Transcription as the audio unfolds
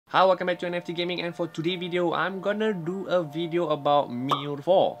Hi, welcome back to NFT Gaming, and for today's video, I'm gonna do a video about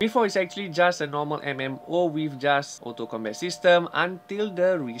Mir4. Mir4 is actually just a normal MMO with just auto combat system until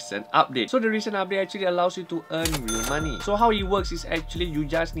the recent update. So the recent update actually allows you to earn real money. So how it works is actually you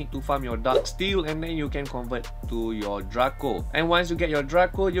just need to farm your Dark Steel and then you can convert to your Draco. And once you get your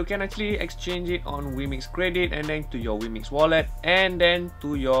Draco, you can actually exchange it on Wimix credit and then to your Wimix wallet and then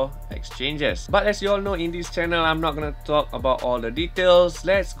to your exchanges. But as you all know, in this channel, I'm not gonna talk about all the details.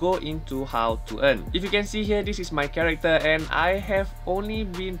 Let's go into how to earn. If you can see here, this is my character and I have only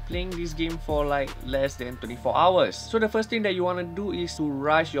been playing this game for like less than 24 hours. So the first thing that you want to do is to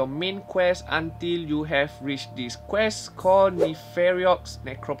rush your main quest until you have reached this quest called Mir4's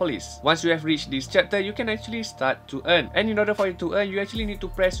Necropolis. Once you have reached this chapter, you can actually start to earn. And in order for you to earn, you actually need to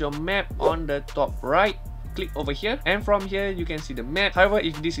press your map on the top right. Click over here, and from here you can see the map. However,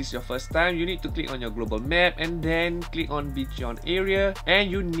 if this is your first time, you need to click on your global map and then click on Bichon area,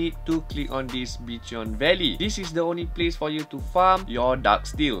 and you need to click on this Bichon Valley. This is the only place for you to farm your Dark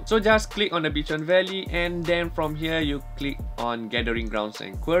Steel. So just click on the Bichon Valley, and then from here you click on Gathering Grounds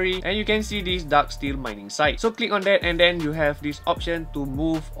and Quarry, and you can see this Dark Steel mining site. So click on that, and then you have this option to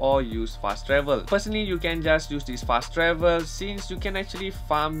move or use fast travel. Personally, you can just use this fast travel since you can actually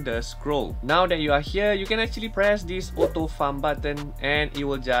farm the scroll. Now that you are here, you can actually press this auto farm button and it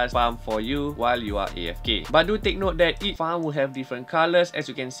will just farm for you while you are AFK. But do take note that each farm will have different colors. As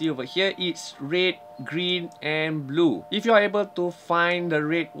you can see over here, it's red, green and blue. If you are able to find the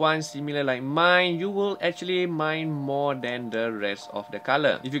red one similar like mine, you will actually mine more than the rest of the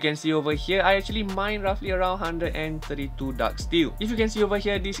color. If you can see over here, I actually mine roughly around 132 Dark Steel. If you can see over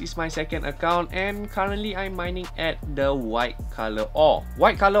here, this is my second account and currently I'm mining at the white color ore.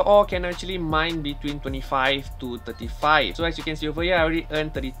 White color ore can actually mine between 25 to 35. So as you can see over here, I already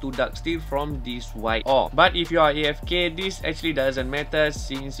earned 32 Dark Steel from this white ore. But if you are AFK, this actually doesn't matter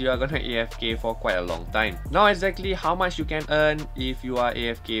since you are gonna AFK for quite a long time. Now exactly how much you can earn if you are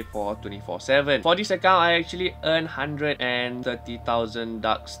AFK for 24/7. For this account, I actually earn 130,000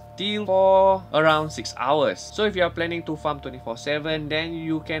 Dark Steel for around 6 hours. So if you are planning to farm 24/7, then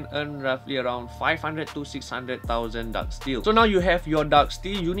you can earn roughly around 500 to 600,000 Dark Steel. So now you have your Dark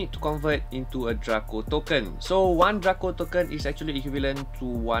Steel, you need to convert into a Draco token. So one Draco token is actually equivalent to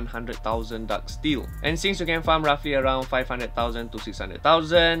 100,000 Dark Steel. And since you can farm roughly around 500,000 to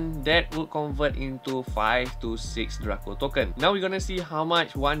 600,000, that will convert into 5 to 6 Draco token. Now we're gonna see how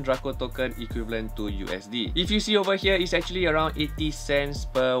much one Draco token equivalent to USD. If you see over here, it's actually around 80 cents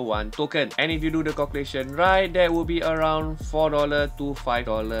per one token. And if you do the calculation right, that will be around $4 to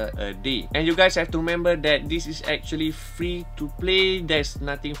 $5 a day. And you guys have to remember that this is actually free to play. There's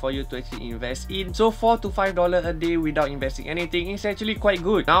nothing for you to actually invest in. So $4 to $5 a day without investing anything is actually quite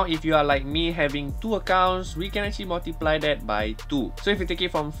good. Now if you are like me having two accounts, we can actually multiply that by 2. So if you take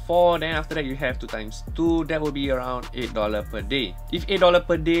it from 4, then after that you have to times 2, that will be around $8 per day. If $8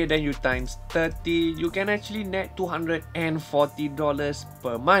 per day, then you times 30, you can actually net $240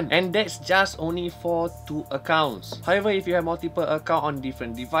 per month. And that's just only for 2 accounts. However, if you have multiple accounts on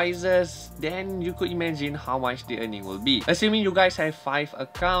different devices, then you could imagine how much the earning will be. Assuming you guys have 5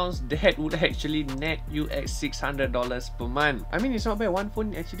 accounts, that would actually net you at $600 per month. I mean, it's not bad. One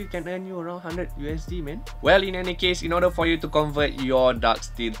phone actually can earn you around 100 USD, man. Well, in any case, in order for you to convert your Dark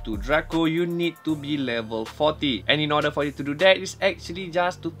Steel to Draco, you need to be level 40. And in order for you to do that, it's actually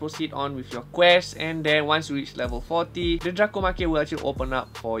just to proceed on with your quest. And then once you reach level 40, the Draco market will actually open up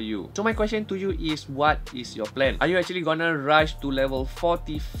for you. So my question to you is, what is your plan? Are you actually gonna rush to level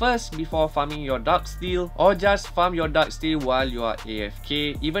 40 first before farming your Dark Steel, or just farm your Dark Steel while you are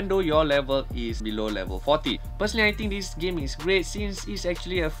AFK even though your level is below level 40? Personally, I think this game is great since it's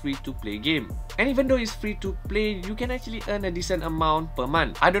actually a free to play game. And even though it's free to play, you can actually earn a decent amount per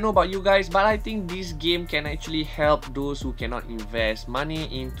month. I don't know about you guys, but I think this game can actually help those who cannot invest money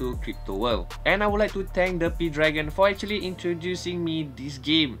into crypto world. And I would like to thank the P-Dragon for actually introducing me this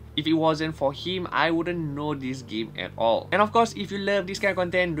game. If it wasn't for him, I wouldn't know this game at all. And of course, if you love this kind of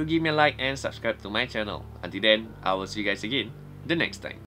content, do give me a like and subscribe to my channel. Until then, I will see you guys again the next time.